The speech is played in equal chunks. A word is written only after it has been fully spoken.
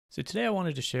So today I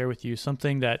wanted to share with you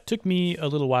something that took me a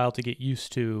little while to get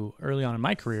used to early on in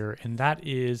my career, and that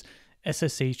is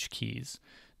SSH keys.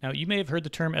 Now, you may have heard the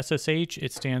term SSH.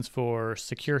 It stands for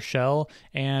Secure Shell,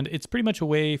 and it's pretty much a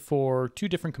way for two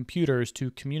different computers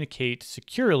to communicate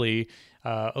securely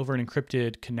over an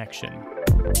encrypted connection.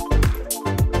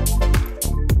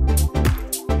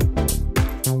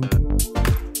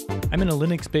 I'm in a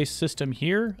Linux-based system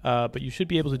here, but you should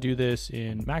be able to do this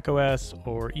in macOS,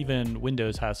 or even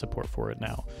Windows has support for it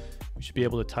now. You should be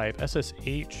able to type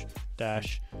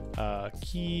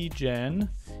ssh-keygen,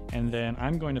 and then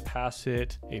I'm going to pass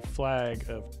it a flag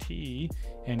of T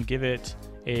and give it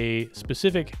a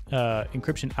specific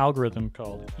encryption algorithm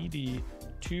called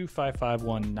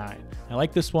ED25519. I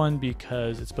like this one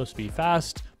because it's supposed to be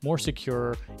fast, more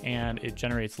secure, and it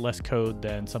generates less code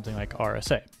than something like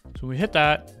RSA. So when we hit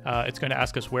that, it's going to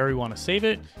ask us where we want to save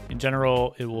it. In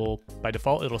general, it will, by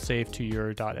default, it'll save to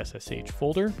your .ssh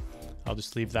folder. I'll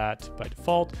just leave that by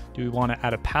default. Do we want to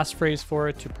add a passphrase for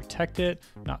it to protect it?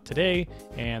 Not today,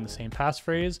 and the same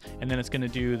passphrase. And then it's going to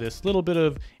do this little bit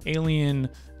of alien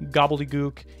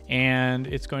gobbledygook, and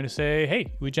it's going to say,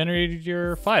 hey, we generated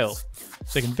your file.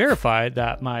 So I can verify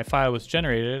that my file was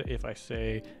generated if I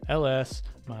say ls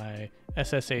my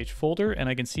SSH folder, and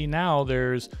I can see now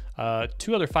there's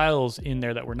two other files in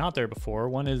there that were not there before.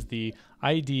 One is the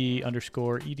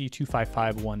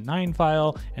ID_ED25519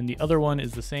 file, and the other one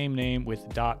is the same name with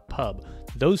 .pub.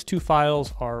 Those two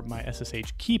files are my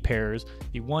SSH key pairs.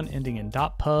 The one ending in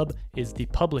 .pub is the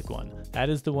public one. That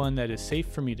is the one that is safe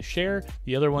for me to share.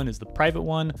 The other one is the private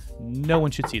one. No one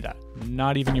should see that,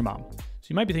 not even your mom. So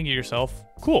you might be thinking to yourself,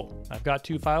 cool, I've got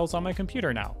two files on my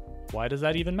computer now. Why does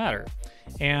that even matter?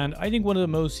 And I think one of the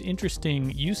most interesting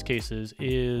use cases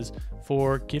is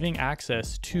for giving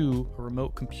access to a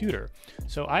remote computer.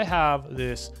 So I have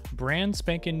this brand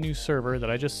spanking new server that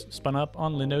I just spun up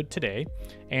on Linode today,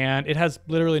 and it has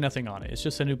literally nothing on it. It's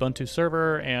just an Ubuntu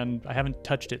server, and I haven't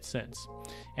touched it since.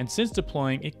 And since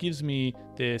deploying, it gives me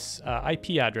this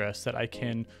IP address that I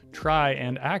can try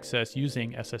and access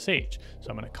using SSH. So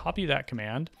I'm going to copy that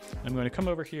command. I'm going to come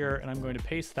over here and I'm going to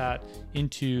paste that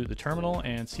into the terminal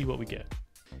and see what we get.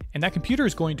 And that computer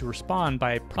is going to respond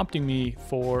by prompting me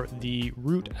for the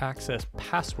root access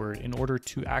password in order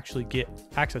to actually get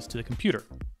access to the computer.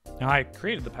 Now I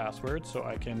created the password, so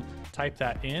I can type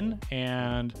that in,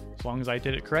 and as long as I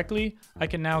did it correctly, I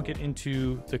can now get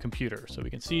into the computer. So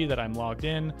we can see that I'm logged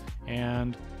in,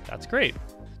 and that's great.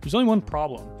 There's only one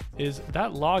problem, is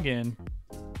that login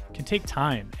can take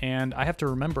time, and I have to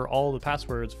remember all the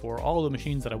passwords for all the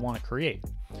machines that I want to create.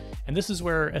 And this is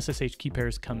where SSH key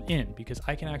pairs come in, because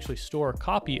I can actually store a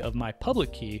copy of my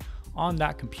public key on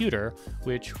that computer,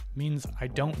 which means I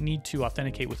don't need to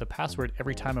authenticate with a password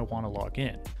every time I want to log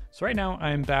in. So right now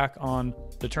I'm back on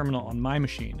the terminal on my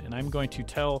machine, and I'm going to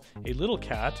tell a little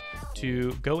cat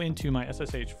to go into my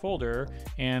SSH folder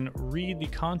and read the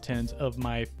contents of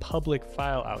my public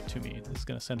file out to me. This is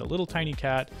going to send a little tiny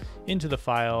cat into the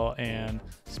file and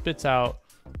spits out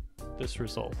this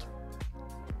result.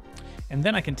 And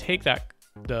then I can take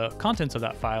the contents of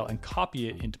that file and copy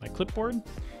it into my clipboard,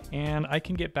 and I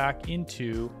can get back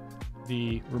into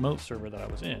the remote server that I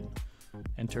was in.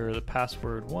 Enter the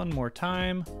password one more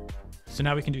time. So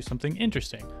now we can do something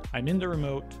interesting. I'm in the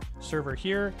remote server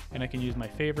here, and I can use my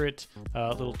favorite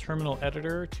little terminal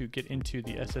editor to get into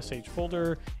the SSH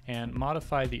folder and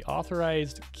modify the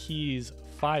authorized keys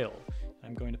file.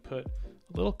 I'm going to put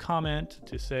a little comment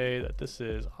to say that this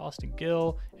is Austin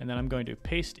Gill, and then I'm going to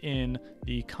paste in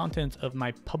the contents of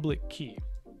my public key.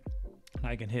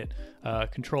 I can hit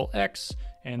Control X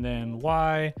and then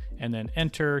Y and then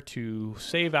Enter to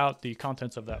save out the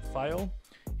contents of that file.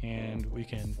 And we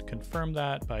can confirm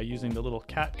that by using the little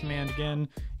cat command again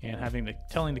and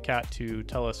telling the cat to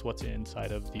tell us what's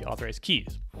inside of the authorized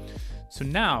keys. So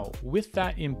now with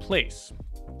that in place,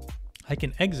 I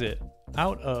can exit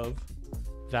out of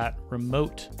that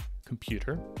remote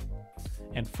computer.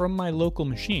 And from my local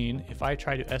machine, if I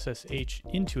try to SSH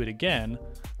into it again,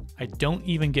 I don't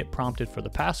even get prompted for the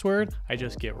password, I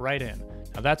just get right in.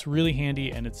 Now that's really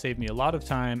handy, and it saved me a lot of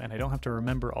time, and I don't have to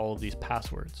remember all of these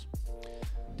passwords.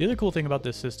 The other cool thing about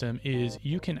this system is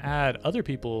you can add other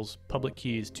people's public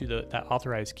keys to that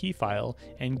authorized key file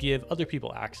and give other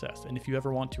people access. And if you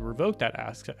ever want to revoke that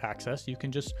access, you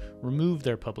can just remove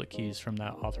their public keys from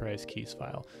that authorized keys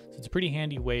file. So it's a pretty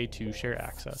handy way to share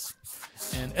access.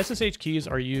 And SSH keys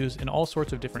are used in all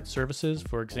sorts of different services.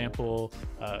 For example,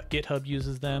 GitHub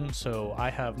uses them. So I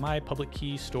have my public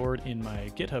key stored in my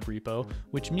GitHub repo,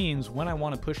 which means when I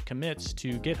want to push commits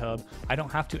to GitHub, I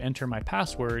don't have to enter my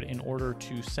password in order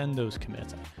to send those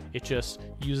commits. It just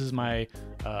uses my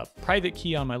private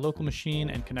key on my local machine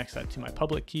and connects that to my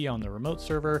public key on the remote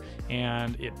server,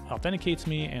 and it authenticates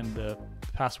me, and the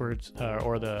passwords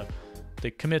or the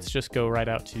commits just go right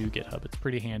out to GitHub. It's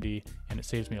pretty handy, and it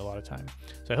saves me a lot of time.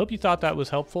 So I hope you thought that was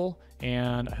helpful,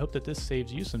 and I hope that this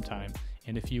saves you some time.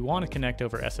 And if you want to connect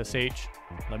over SSH,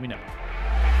 let me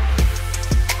know.